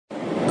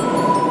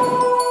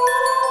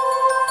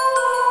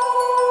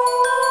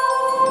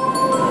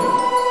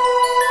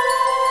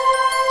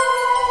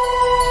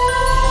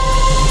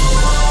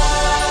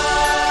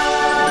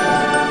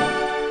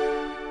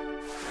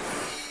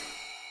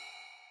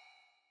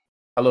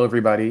Hello,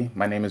 everybody.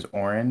 My name is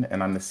Orrin,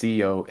 and I'm the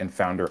CEO and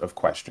founder of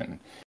Question.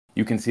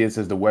 You can see us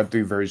as the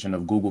Web3 version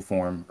of Google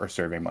Form or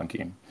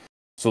SurveyMonkey.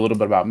 So a little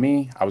bit about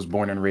me. I was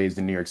born and raised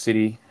in New York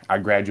City. I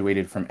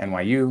graduated from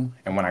NYU,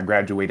 and when I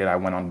graduated, I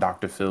went on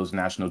Dr. Phil's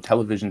national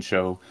television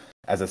show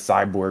as a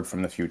cyborg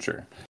from the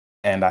future.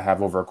 And I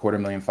have over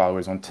 250,000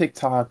 followers on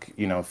TikTok,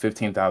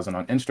 15,000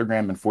 on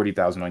Instagram, and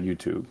 40,000 on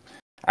YouTube.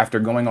 After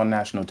going on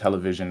national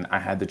television, I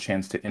had the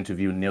chance to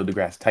interview Neil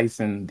deGrasse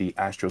Tyson, the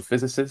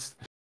astrophysicist.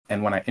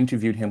 And when I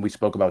interviewed him, we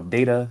spoke about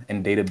data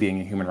and data being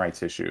a human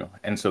rights issue.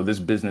 And so this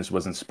business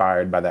was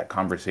inspired by that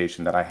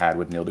conversation that I had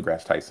with Neil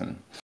deGrasse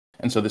Tyson.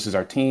 And so this is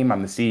our team.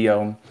 I'm the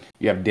CEO.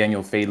 You have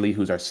Daniel Fadley,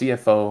 who's our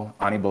CFO,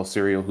 Anibal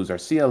Serial, who's our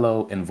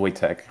CLO, and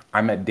Wojtek.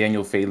 I met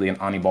Daniel Fadley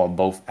and Anibal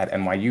both at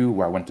NYU,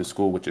 where I went to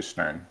school, which is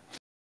Stern.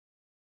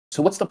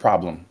 So what's the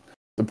problem?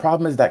 The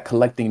problem is that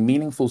collecting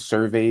meaningful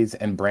surveys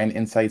and brand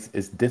insights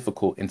is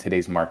difficult in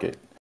today's market.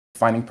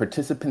 Finding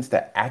participants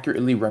that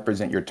accurately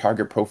represent your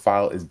target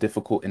profile is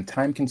difficult and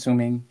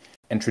time-consuming,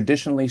 and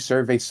traditionally,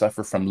 surveys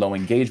suffer from low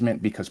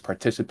engagement because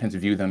participants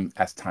view them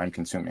as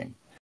time-consuming.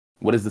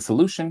 What is the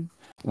solution?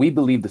 We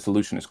believe the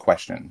solution is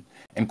Question.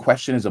 And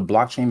Question is a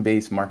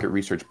blockchain-based market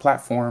research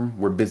platform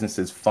where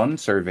businesses fund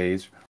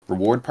surveys,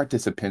 reward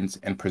participants,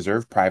 and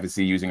preserve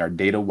privacy using our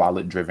data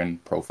wallet-driven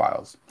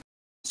profiles.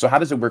 So how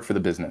does it work for the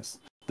business?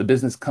 The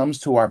business comes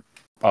to our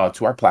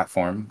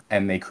platform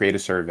and they create a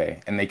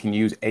survey, and they can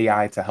use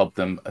AI to help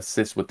them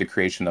assist with the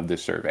creation of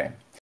this survey.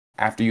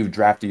 After you've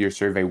drafted your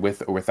survey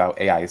with or without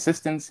AI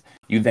assistance,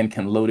 you then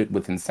can load it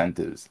with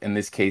incentives. In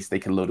this case, they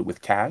can load it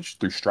with cash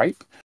through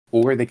Stripe,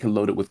 or they can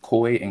load it with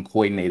Koii and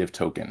Koii native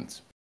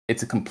tokens.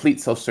 It's a complete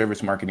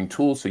self-service marketing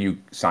tool. So you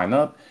sign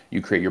up,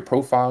 you create your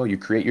profile, you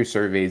create your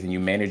surveys, and you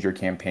manage your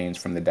campaigns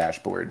from the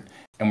dashboard.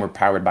 And we're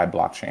powered by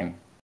blockchain.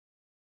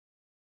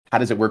 How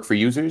does it work for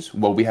users?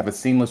 Well, we have a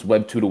seamless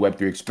Web 2 to Web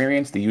 3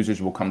 experience. The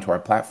users will come to our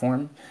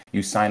platform.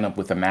 You sign up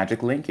with a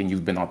magic link, and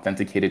you've been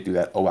authenticated through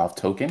that OAuth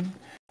token.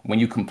 When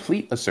you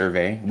complete a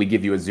survey, we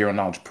give you a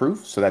zero-knowledge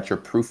proof, so that's your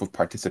proof of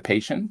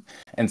participation.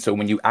 And so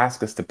when you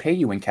ask us to pay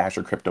you in cash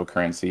or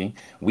cryptocurrency,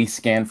 we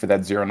scan for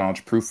that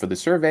zero-knowledge proof for the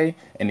survey.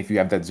 And if you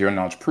have that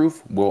zero-knowledge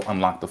proof, we'll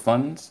unlock the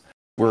funds.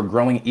 We're a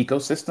growing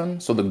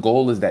ecosystem. So the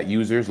goal is that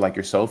users like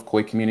yourself,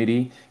 Koii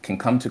community, can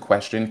come to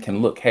Question,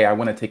 can look, hey, I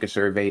want to take a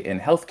survey in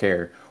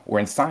healthcare or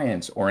in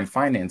science or in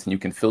finance. And you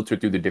can filter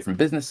through the different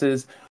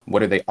businesses.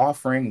 What are they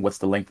offering? What's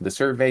the length of the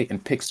survey?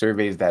 And pick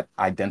surveys that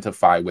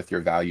identify with your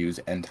values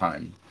and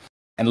time.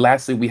 And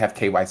lastly, we have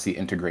KYC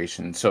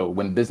integration. So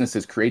when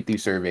businesses create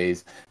these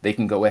surveys, they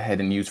can go ahead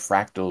and use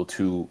Fractal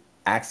to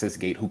access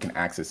gate who can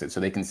access it.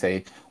 So they can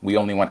say, we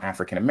only want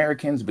African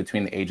Americans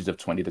between the ages of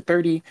 20 to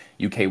 30,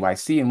 you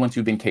KYC, and once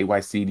you've been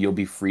KYC'd, you'll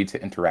be free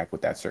to interact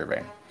with that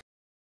survey.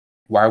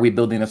 Why are we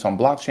building this on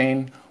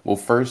blockchain? Well,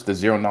 first, the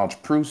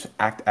zero-knowledge proofs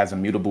act as a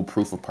mutable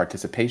proof of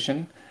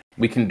participation.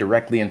 We can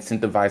directly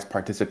incentivize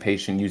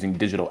participation using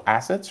digital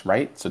assets,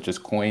 right? Such as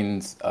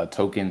coins,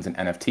 tokens, and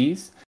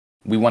NFTs.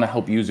 We want to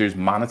help users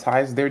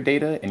monetize their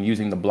data and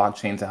using the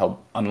blockchain to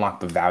help unlock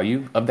the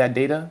value of that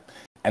data.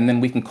 And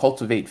then we can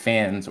cultivate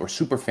fans or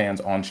super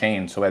fans on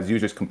chain. So as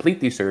users complete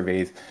these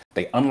surveys,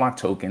 they unlock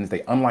tokens,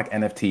 they unlock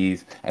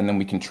NFTs, and then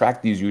we can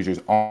track these users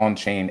on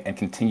chain and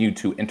continue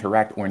to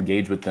interact or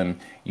engage with them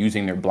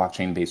using their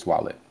blockchain-based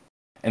wallet.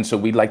 And so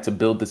we'd like to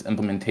build this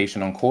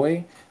implementation on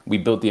Koii. We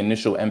built the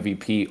initial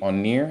MVP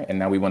on Near, and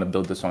now we want to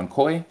build this on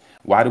Koii.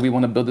 Why do we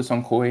want to build this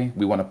on Koii?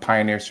 We want to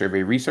pioneer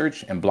survey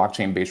research and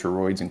blockchain-based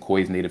rewards in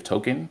Koii's native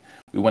token.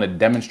 We want to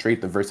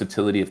demonstrate the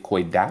versatility of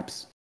Koii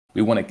dApps.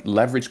 We want to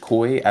leverage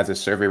Koii as a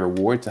survey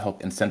reward to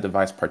help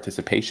incentivize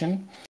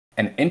participation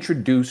and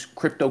introduce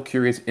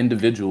crypto-curious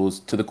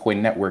individuals to the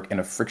Koii network in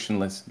a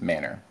frictionless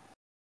manner.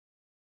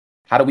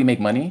 How do we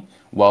make money?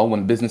 Well,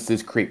 when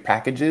businesses create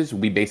packages,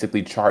 we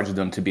basically charge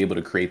them to be able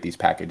to create these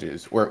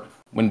packages. Or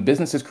when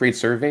businesses create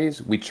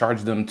surveys, we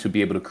charge them to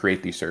be able to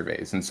create these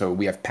surveys. And so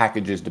we have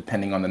packages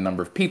depending on the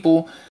number of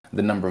people,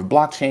 the number of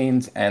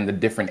blockchains, and the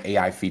different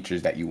AI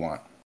features that you want.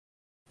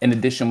 In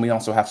addition, we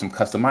also have some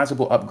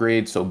customizable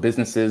upgrades. So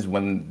businesses,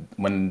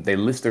 when they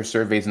list their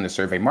surveys in the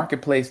survey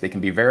marketplace, they can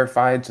be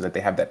verified so that they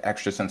have that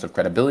extra sense of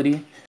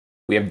credibility.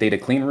 We have data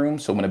clean room.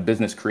 So when a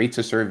business creates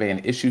a survey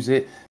and issues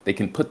it, they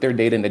can put their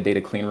data in the data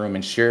clean room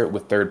and share it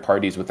with third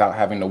parties without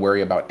having to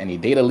worry about any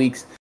data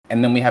leaks.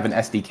 And then we have an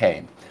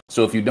SDK.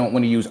 So if you don't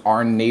want to use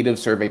our native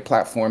survey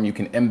platform, you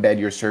can embed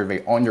your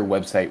survey on your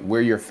website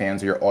where your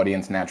fans or your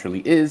audience naturally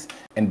is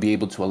and be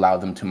able to allow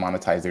them to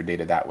monetize their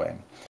data that way.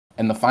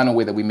 And the final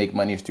way that we make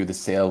money is through the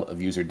sale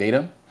of user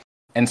data.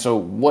 And so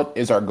what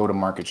is our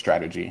go-to-market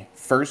strategy?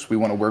 First, we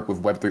want to work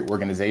with Web3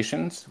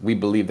 organizations. We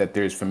believe that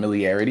there's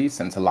familiarity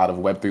since a lot of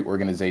Web3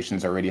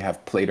 organizations already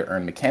have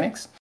play-to-earn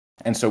mechanics.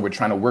 And so we're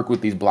trying to work with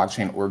these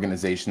blockchain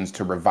organizations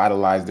to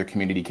revitalize their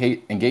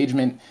community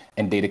engagement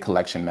and data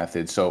collection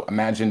methods. So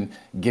imagine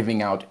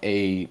giving out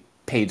a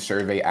paid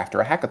survey after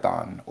a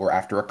hackathon or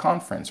after a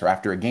conference or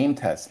after a game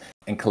test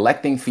and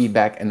collecting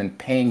feedback and then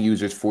paying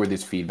users for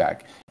this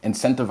feedback,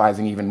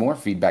 incentivizing even more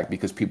feedback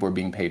because people are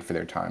being paid for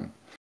their time.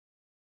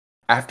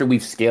 After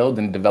we've scaled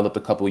and developed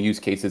a couple of use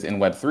cases in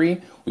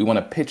Web3, we want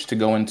to pitch to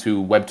go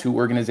into Web2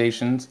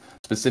 organizations.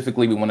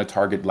 Specifically, we want to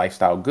target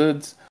lifestyle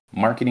goods,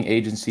 marketing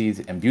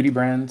agencies, and beauty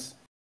brands.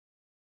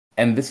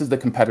 And this is the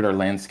competitor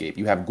landscape.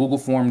 You have Google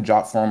Form,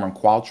 Jotform, and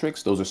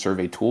Qualtrics. Those are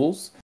survey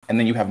tools. And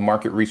then you have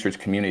market research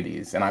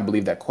communities. And I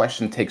believe that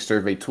Question takes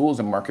survey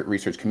tools and market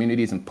research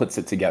communities and puts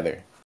it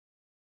together.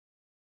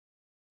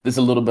 This is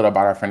a little bit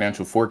about our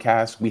financial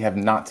forecast. We have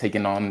not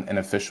taken on an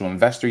official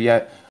investor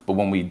yet, but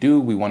when we do,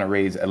 we want to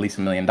raise at least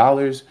 $1 million.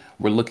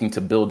 We're looking to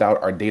build out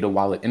our data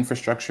wallet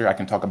infrastructure. I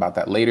can talk about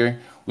that later.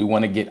 We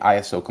want to get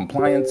ISO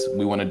compliance.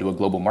 We want to do a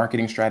global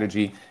marketing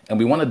strategy, and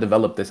we want to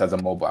develop this as a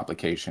mobile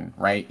application,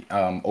 right?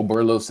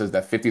 Oberlo says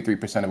that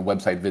 53% of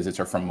website visits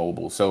are from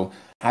mobile. So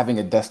having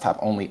a desktop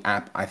only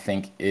app, I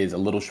think, is a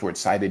little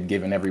short-sighted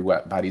given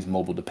everybody's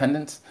mobile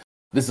dependence.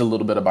 This is a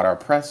little bit about our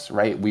press,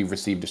 right? We've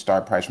received a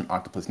star prize from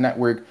Octopus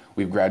Network.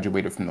 We've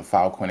graduated from the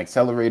Filecoin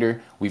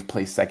Accelerator. We've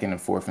placed second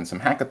and fourth in some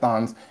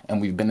hackathons,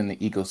 and we've been in the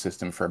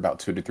ecosystem for about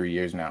 2 to 3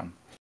 years now.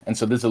 And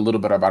so this is a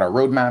little bit about our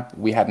roadmap.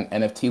 We had an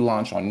NFT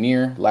launch on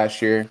Near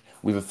last year.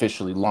 We've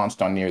officially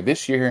launched on Near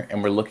this year,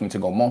 and we're looking to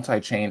go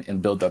multi-chain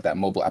and build out that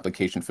mobile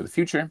application for the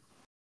future.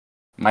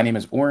 My name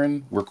is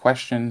Orrin. We're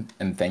Question,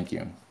 and thank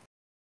you.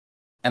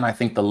 And I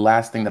think the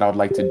last thing that I would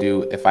like to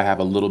do, if I have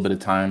a little bit of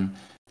time,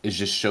 is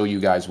just show you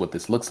guys what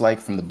this looks like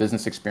from the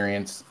business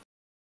experience.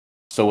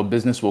 So a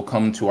business will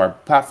come to our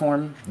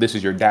platform. This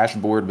is your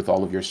dashboard with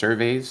all of your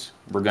surveys.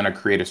 We're going to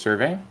create a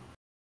survey.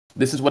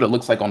 This is what it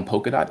looks like on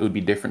Polkadot. It would be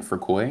different for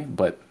Koii,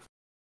 but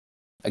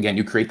again,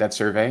 you create that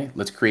survey.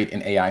 Let's create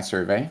an AI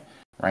survey,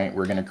 right?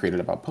 We're going to create it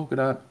about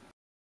Polkadot.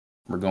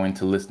 We're going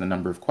to list the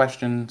number of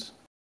questions.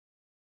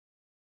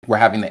 We're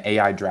having the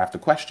AI draft the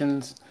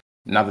questions.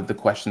 Now that the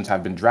questions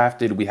have been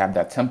drafted, we have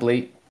that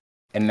template.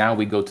 And now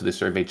we go to the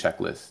survey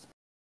checklist.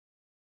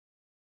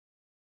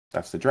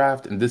 That's the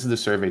draft, and this is the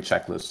survey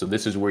checklist. So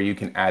this is where you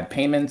can add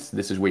payments,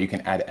 this is where you can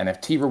add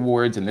NFT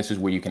rewards, and this is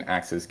where you can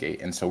access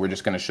gate. And so we're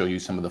just going to show you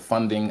some of the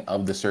funding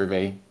of the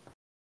survey.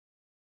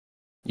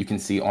 You can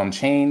see on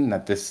chain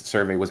that this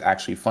survey was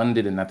actually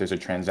funded and that there's a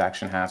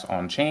transaction hash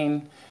on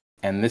chain.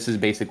 And this is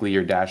basically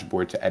your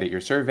dashboard to edit your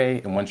survey.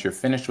 And once you're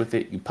finished with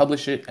it, you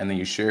publish it and then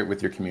you share it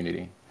with your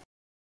community.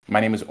 My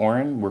name is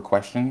Orrin, we're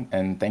Question,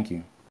 and thank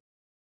you.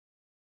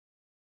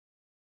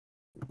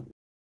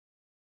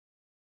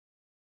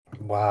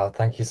 Wow,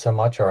 thank you so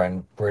much,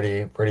 Orrin.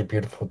 Really, really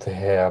beautiful to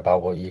hear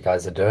about what you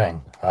guys are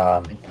doing.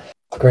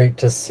 Great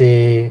to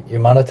see you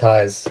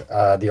monetize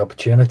the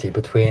opportunity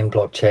between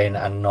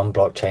blockchain and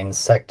non-blockchain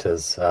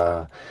sectors.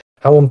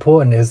 How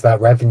important is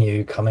that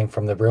revenue coming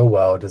from the real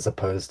world as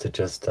opposed to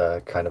just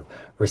kind of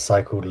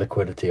recycled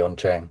liquidity on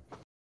chain?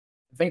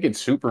 I think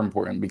it's super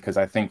important because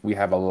I think we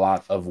have a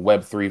lot of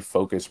Web3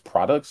 focused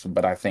products,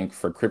 but I think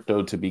for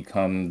crypto to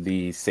become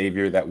the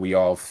savior that we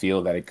all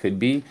feel that it could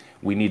be,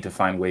 we need to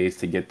find ways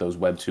to get those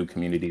Web2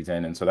 communities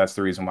in. And so that's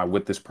the reason why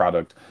with this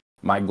product,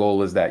 my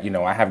goal is that,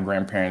 I have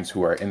grandparents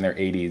who are in their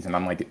 80s and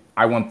I'm like,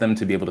 I want them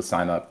to be able to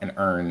sign up and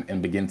earn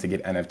and begin to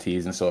get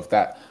NFTs. And so if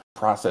that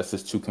process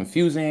is too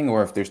confusing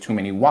or if there's too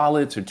many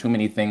wallets or too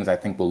many things, I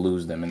think we'll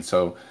lose them. And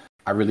so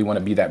I really want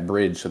to be that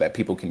bridge so that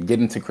people can get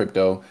into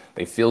crypto,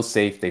 they feel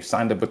safe, they've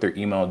signed up with their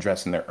email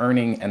address and they're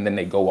earning, and then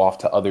they go off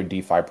to other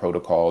DeFi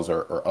protocols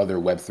or other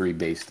Web3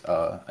 based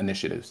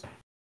initiatives.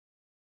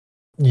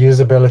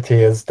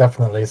 Usability is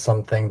definitely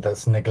something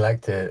that's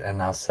neglected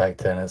in our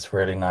sector, and it's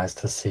really nice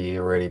to see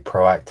you really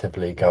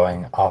proactively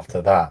going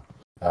after that.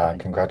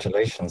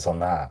 Congratulations on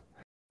that.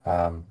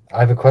 I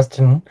have a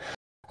question.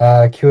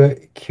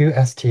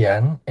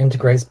 QSTN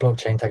integrates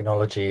blockchain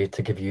technology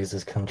to give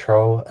users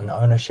control and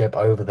ownership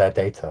over their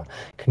data.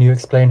 Can you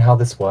explain how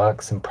this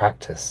works in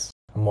practice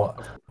and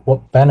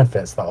what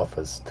benefits that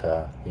offers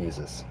to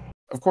users?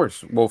 Of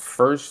course. Well,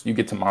 first, you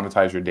get to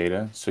monetize your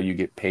data. So you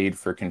get paid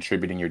for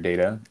contributing your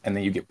data, and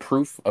then you get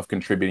proof of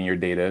contributing your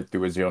data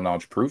through a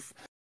zero-knowledge proof.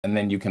 And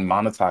then you can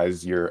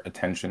monetize your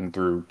attention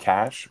through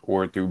cash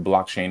or through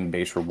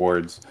blockchain-based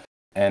rewards.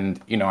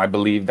 And, I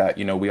believe that,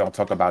 we all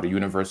talk about a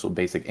universal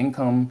basic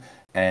income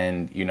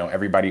and,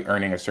 everybody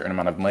earning a certain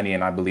amount of money.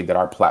 And I believe that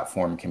our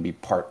platform can be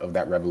part of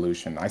that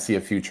revolution. I see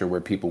a future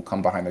where people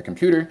come behind their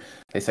computer.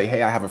 They say,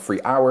 hey, I have a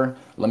free hour.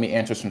 Let me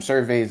answer some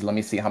surveys. Let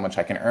me see how much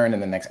I can earn in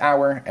the next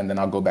hour. And then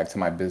I'll go back to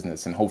my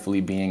business, and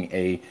hopefully being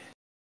a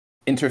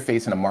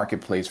interface and a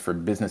marketplace for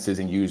businesses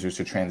and users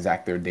to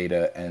transact their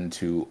data and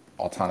to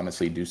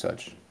autonomously do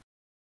such.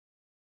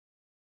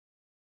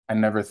 I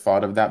never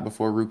thought of that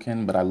before,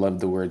 Rukin, but I love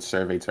the word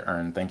survey to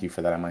earn. Thank you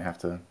for that. I might have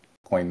to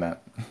coin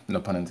that. No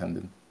pun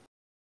intended.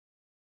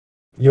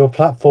 Your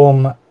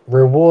platform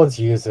rewards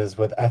users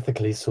with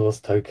ethically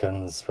sourced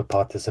tokens for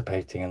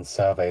participating in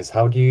surveys.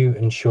 How do you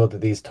ensure that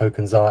these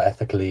tokens are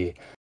ethically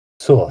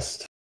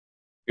sourced?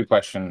 Good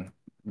question.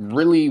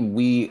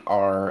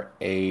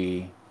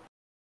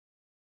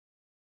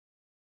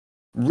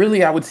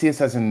 Really, I would see us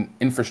as an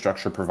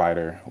infrastructure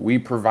provider. We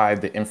provide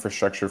the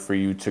infrastructure for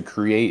you to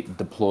create,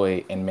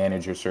 deploy, and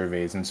manage your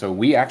surveys. And so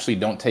we actually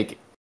don't take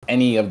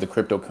any of the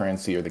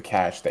cryptocurrency or the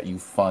cash that you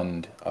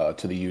fund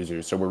to the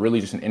users. So we're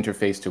really just an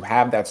interface to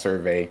have that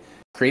survey,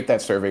 create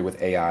that survey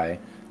with AI,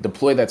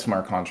 deploy that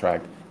smart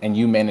contract, and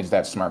you manage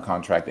that smart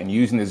contract. And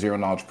using the zero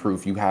knowledge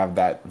proof, you have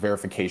that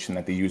verification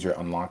that the user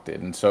unlocked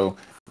it. And so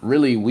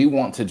really, we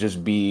want to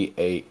just be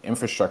a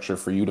infrastructure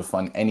for you to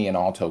fund any and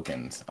all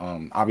tokens.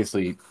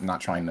 Obviously, not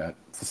trying to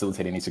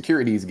facilitate any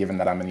securities, given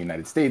that I'm in the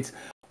United States,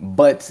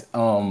 but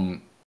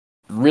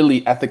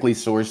really ethically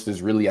sourced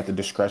is really at the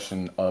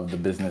discretion of the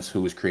business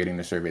who is creating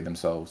the survey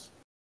themselves.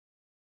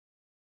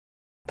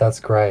 That's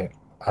great.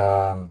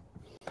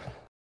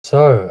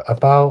 So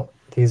about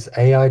these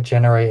AI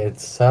generated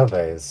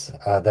surveys,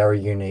 they're a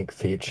unique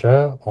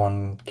feature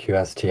on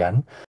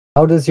QSTN.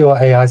 How does your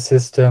AI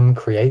system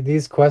create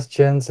these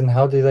questions, and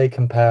how do they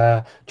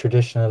compare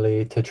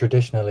traditionally to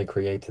traditionally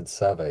created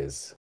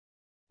surveys?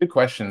 Good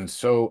question.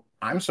 So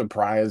I'm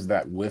surprised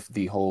that with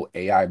the whole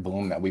AI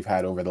boom that we've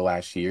had over the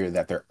last year,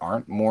 that there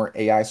aren't more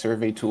AI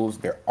survey tools.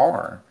 There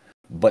are,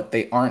 but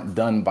they aren't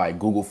done by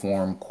Google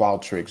Form,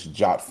 Qualtrics,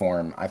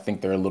 Jotform. I think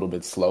they're a little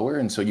bit slower.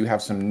 And so you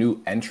have some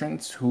new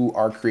entrants who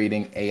are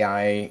creating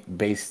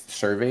AI-based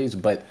surveys,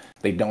 but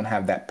they don't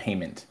have that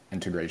payment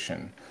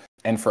integration.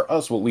 And for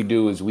us, what we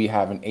do is we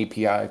have an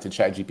API to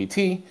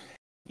ChatGPT.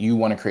 You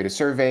want to create a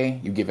survey,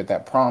 you give it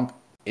that prompt,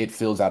 it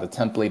fills out a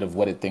template of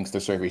what it thinks the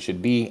survey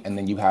should be, and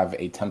then you have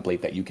a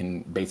template that you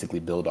can basically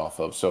build off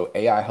of. So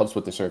AI helps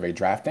with the survey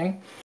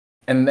drafting.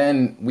 And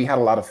then we had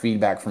a lot of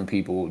feedback from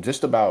people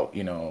just about,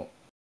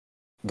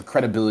 the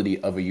credibility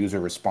of a user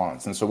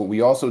response. And so what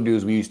we also do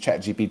is we use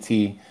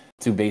ChatGPT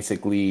to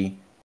basically,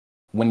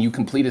 when you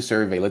complete a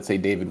survey, let's say,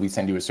 David, we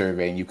send you a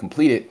survey and you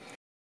complete it,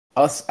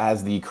 us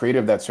as the creator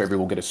of that survey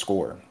will get a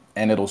score,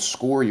 and it'll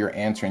score your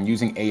answer. And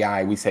using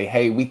AI, we say,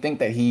 hey, we think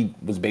that he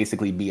was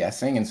basically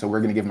BSing, and so we're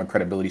going to give him a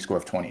credibility score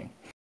of 20.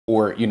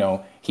 Or,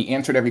 he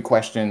answered every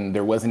question,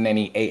 there wasn't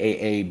any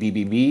AAA,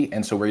 BBB,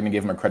 and so we're going to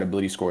give him a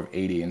credibility score of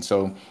 80. And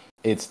so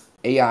it's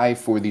AI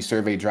for the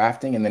survey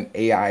drafting, and then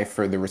AI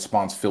for the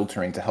response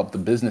filtering to help the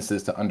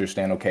businesses to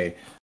understand, okay,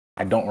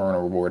 I don't want to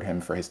reward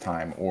him for his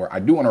time, or I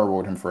do want to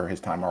reward him for his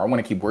time, or I want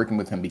to keep working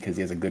with him because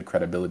he has a good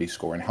credibility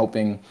score, and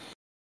helping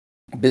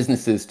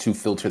businesses to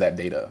filter that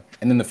data.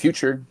 And in the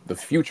future,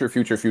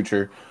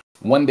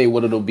 one day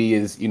what it'll be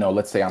is,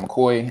 let's say I'm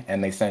Koii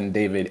and they send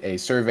David a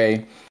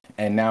survey,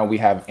 and now we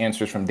have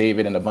answers from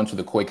David and a bunch of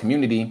the Koii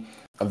community.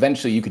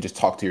 Eventually you could just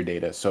talk to your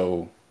data.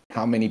 So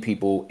how many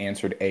people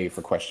answered A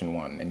for question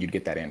 1, and you'd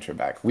get that answer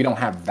back. We don't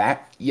have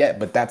that yet,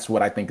 but that's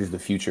what I think is the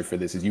future for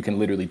this, is you can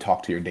literally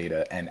talk to your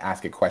data and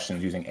ask it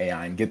questions using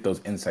AI and get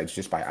those insights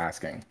just by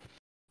asking.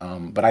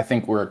 But I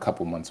think we're a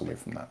couple months away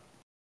from that.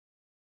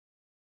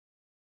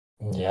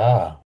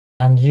 Yeah.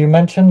 And you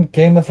mentioned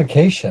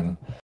gamification.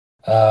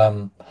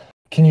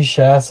 Can you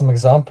share some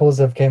examples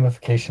of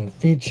gamification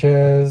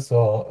features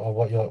or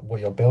what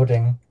you're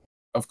building?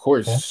 Of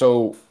course. Yeah.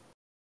 So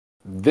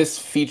this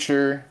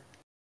feature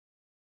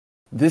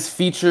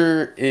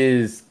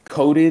is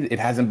coded. It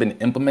hasn't been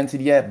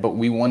implemented yet, but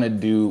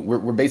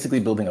we're basically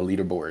building a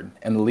leaderboard,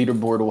 and the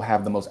leaderboard will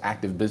have the most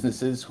active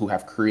businesses who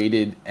have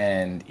created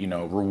and,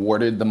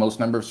 rewarded the most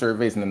number of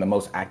surveys, and then the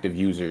most active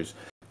users,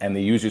 and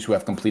the users who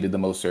have completed the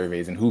most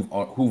surveys and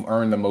who've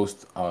earned the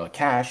most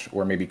cash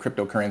or maybe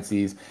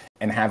cryptocurrencies,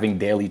 and having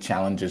daily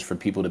challenges for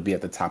people to be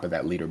at the top of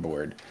that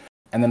leaderboard.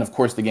 And then, of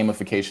course, the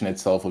gamification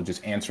itself of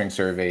just answering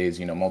surveys,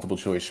 multiple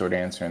choice, short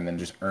answer, and then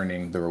just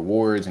earning the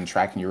rewards and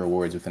tracking your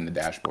rewards within the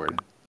dashboard.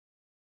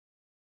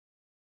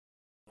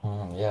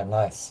 Yeah,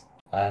 nice.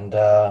 And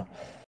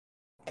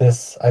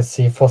this, I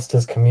see,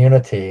 fosters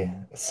community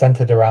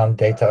centered around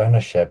data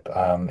ownership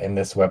in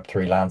this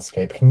Web3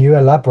 landscape. Can you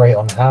elaborate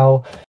on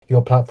how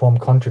your platform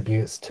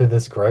contributes to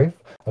this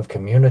growth of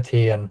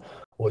community and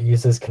what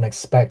users can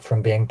expect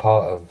from being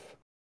part of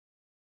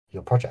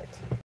your project?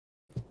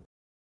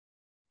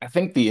 I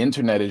think the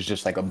internet is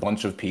just like a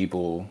bunch of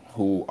people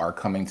who are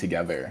coming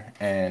together.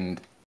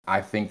 And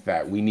I think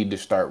that we need to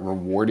start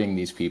rewarding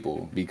these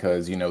people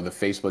because, the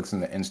Facebooks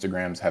and the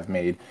Instagrams have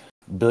made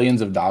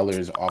billions of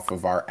dollars off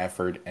of our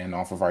effort and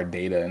off of our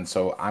data. And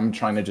so I'm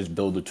trying to just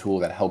build a tool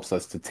that helps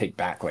us to take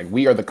back, like,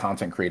 we are the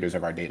content creators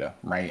of our data,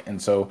 right?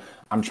 And so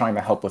I'm trying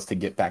to help us to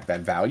get back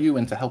that value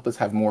and to help us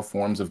have more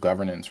forms of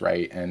governance,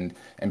 right? And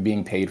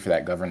being paid for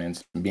that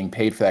governance,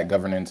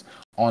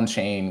 on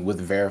chain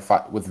with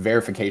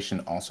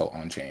verification also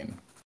on chain.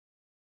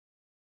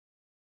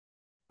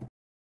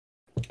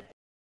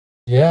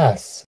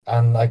 Yes,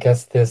 and I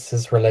guess this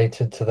is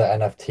related to the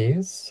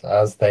NFTs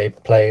as they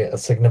play a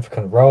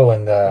significant role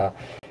in the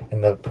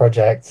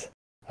project.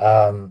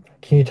 Can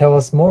you tell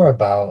us more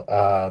about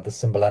the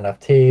symbol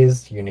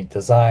NFTs, unique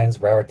designs,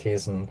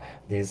 rarities, and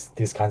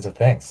these kinds of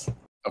things?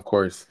 Of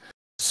course.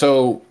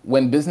 So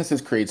when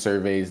businesses create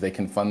surveys, they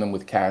can fund them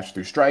with cash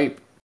through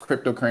Stripe,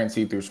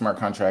 cryptocurrency through smart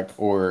contract,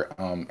 or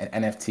an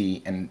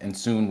NFT, and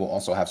soon we'll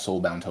also have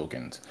soulbound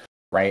tokens,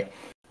 right?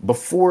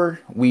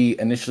 Before we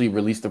initially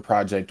released the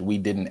project, we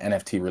did an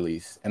NFT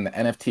release, and the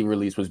NFT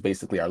release was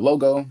basically our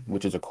logo,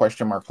 which is a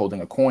question mark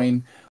holding a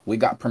coin. We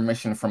got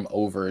permission from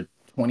over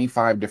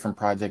 25 different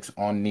projects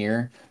on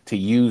Near to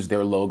use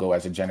their logo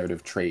as a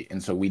generative trait.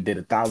 And so we did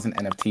 1,000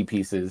 NFT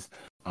pieces.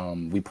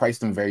 We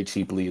priced them very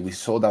cheaply. We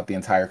sold out the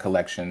entire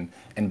collection.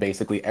 And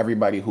basically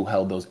everybody who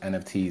held those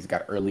NFTs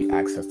got early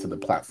access to the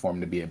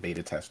platform to be a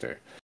beta tester.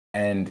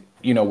 And,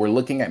 we're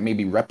looking at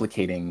maybe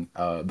replicating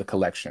the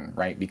collection,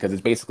 right? Because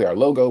it's basically our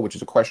logo, which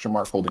is a question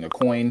mark holding a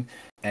coin.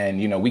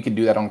 And, we could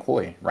do that on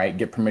Koii, right?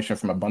 Get permission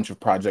from a bunch of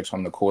projects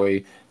on the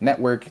Koii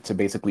network to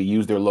basically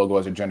use their logo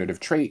as a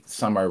generative trait.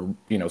 Some are,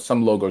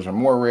 some logos are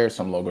more rare,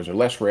 some logos are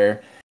less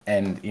rare.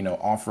 And,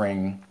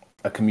 offering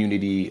a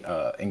community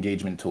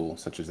engagement tool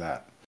such as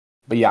that.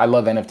 But yeah, I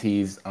love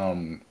NFTs.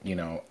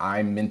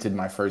 I minted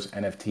my first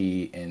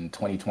NFT in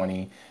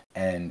 2020,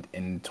 and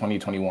in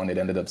 2021 it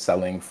ended up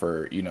selling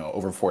for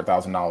over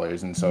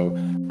 $4,000. And so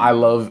I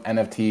love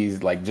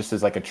NFTs like just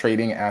as like a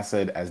trading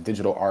asset, as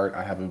digital art.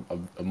 I have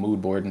a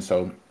mood board, and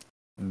so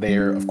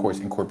they're of course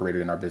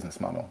incorporated in our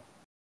business model.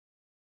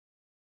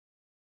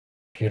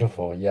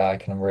 Beautiful. Yeah, I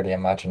can really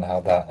imagine how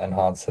that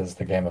enhances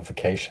the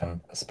gamification,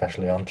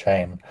 especially on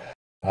chain.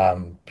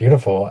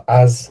 Beautiful.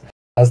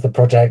 As the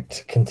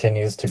project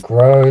continues to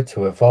grow,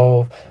 to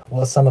evolve,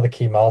 what are some of the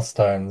key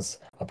milestones,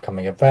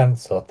 upcoming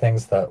events, or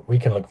things that we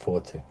can look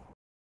forward to?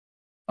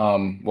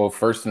 Well,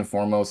 first and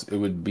foremost, it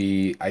would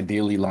be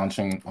ideally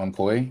launching on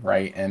Koii,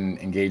 right, and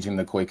engaging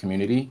the Koii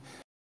community.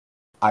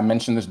 I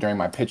mentioned this during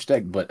my pitch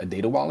deck, but a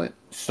data wallet.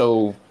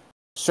 So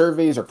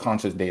surveys are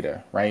conscious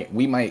data, right?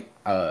 We might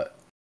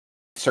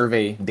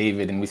survey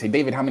David and we say,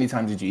 David, how many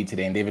times did you eat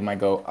today? And David might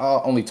go, oh,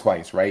 only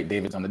twice, right?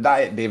 David's on the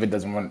diet. David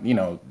doesn't want,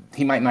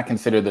 he might not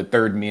consider the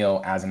third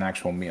meal as an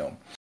actual meal.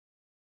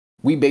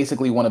 We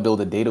basically want to build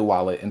a data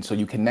wallet. And so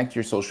you connect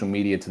your social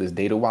media to this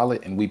data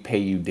wallet, and we pay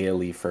you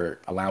daily for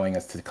allowing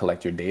us to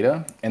collect your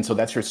data. And so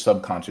that's your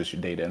subconscious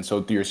data. And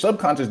so through your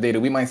subconscious data,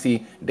 we might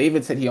see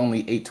David said he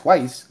only ate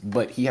twice,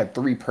 but he had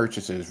 3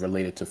 purchases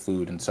related to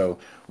food. And so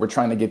we're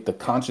trying to get the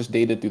conscious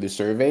data through the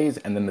surveys,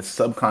 and then the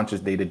subconscious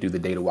data through the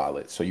data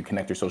wallet. So you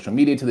connect your social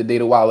media to the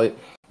data wallet.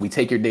 We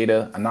take your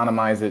data,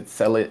 anonymize it,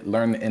 sell it,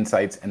 learn the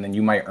insights, and then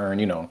you might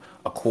earn,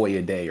 a Koii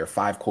a day or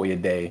 5 Koii a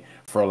day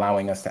for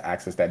allowing us to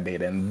access that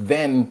data. And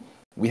then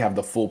we have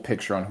the full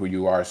picture on who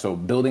you are. So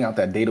building out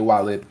that data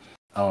wallet,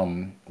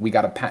 we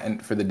got a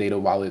patent for the data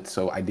wallet.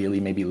 So ideally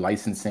maybe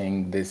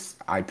licensing this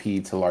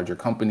IP to larger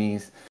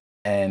companies,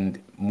 and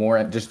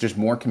more, just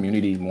more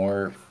community,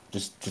 more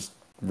just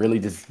really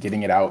just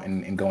getting it out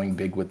and going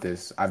big with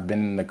this. I've been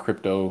in the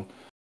crypto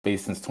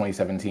space since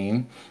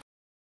 2017.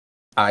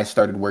 I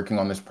started working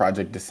on this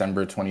project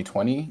December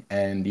 2020,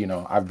 and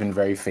I've been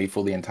very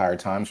faithful the entire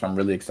time. So I'm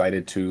really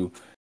excited to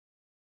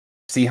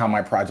see how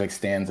my project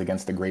stands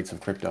against the greats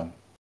of crypto.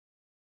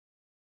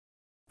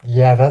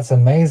 Yeah, that's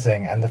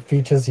amazing. And the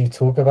features you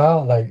talk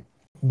about, like,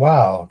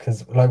 wow,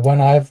 because like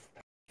when I've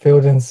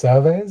filled in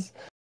surveys,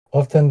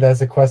 often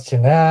there's a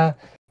questionnaire,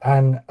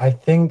 and I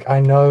think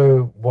I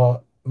know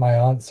what my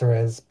answer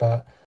is,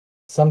 but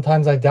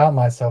sometimes I doubt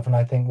myself and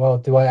I think, well,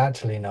 do I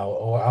actually know,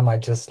 or am I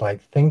just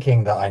like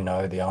thinking that I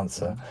know the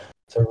answer?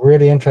 So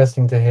really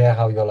interesting to hear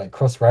how you're like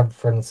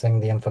cross-referencing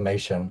the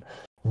information,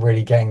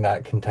 really getting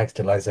that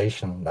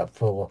contextualization, that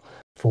full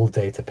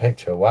data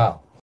picture.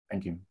 Wow.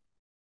 Thank you.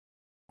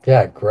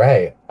 Yeah,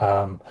 great.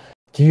 Do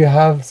you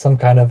have some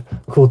kind of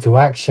call to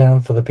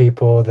action for the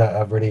people that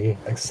are really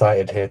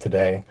excited here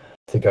today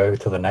to go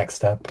to the next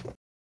step?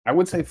 I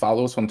would say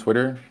follow us on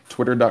Twitter,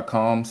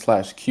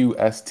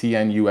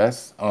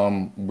 twitter.com/QSTNUS.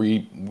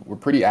 We're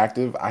pretty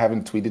active. I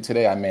haven't tweeted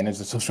today. I manage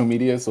the social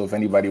media. So if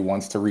anybody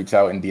wants to reach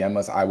out and DM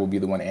us, I will be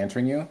the one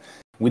answering you.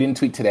 We didn't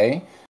tweet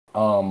today.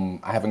 I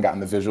haven't gotten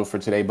the visual for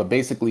today, but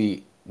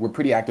basically we're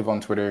pretty active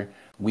on Twitter.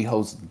 We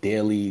host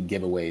daily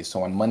giveaways.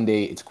 So on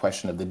Monday, it's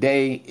question of the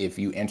day. If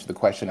you answer the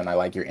question and I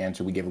like your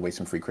answer, we give away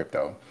some free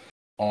crypto.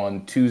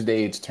 On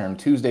Tuesday, it's Term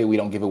Tuesday. We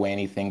don't give away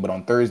anything, but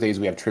on Thursdays,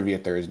 we have Trivia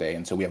Thursday.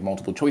 And so we have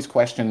multiple choice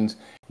questions.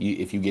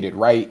 If you get it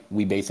right,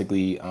 we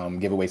basically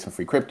give away some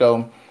free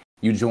crypto.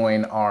 You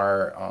join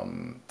our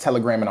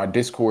Telegram and our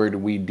Discord.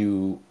 We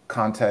do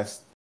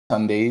contests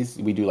Sundays.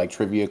 We do like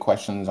trivia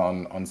questions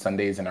on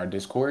Sundays in our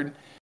Discord.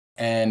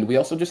 And we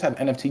also just have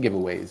NFT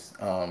giveaways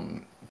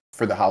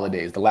for the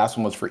holidays. The last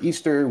one was for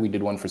Easter. We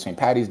did one for St.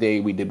 Patty's Day.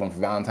 We did one for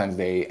Valentine's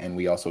Day. And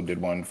we also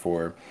did one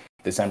for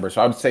December.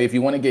 So I would say if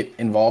you want to get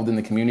involved in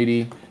the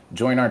community,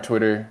 join our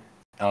Twitter,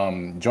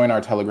 join our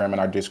Telegram and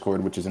our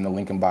Discord, which is in the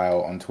link in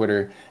bio on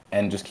Twitter,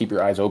 and just keep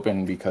your eyes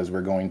open because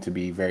we're going to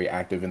be very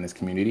active in this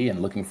community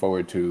and looking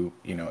forward to,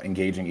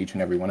 engaging each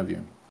and every one of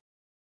you.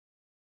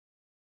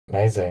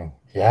 Amazing.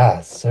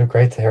 Yeah, so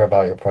great to hear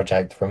about your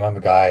project.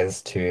 Remember,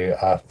 guys, to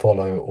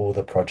follow all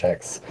the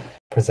projects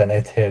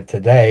presented here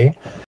today.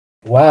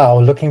 Wow,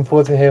 looking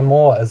forward to hear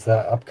more as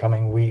the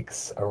upcoming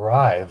weeks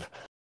arrive.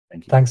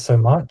 Thank you. Thanks so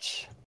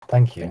much.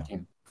 Thank you. Thank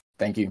you.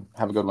 Thank you.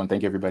 Have a good one.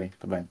 Thank you, everybody.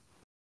 Bye-bye.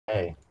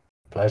 Hey,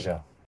 pleasure.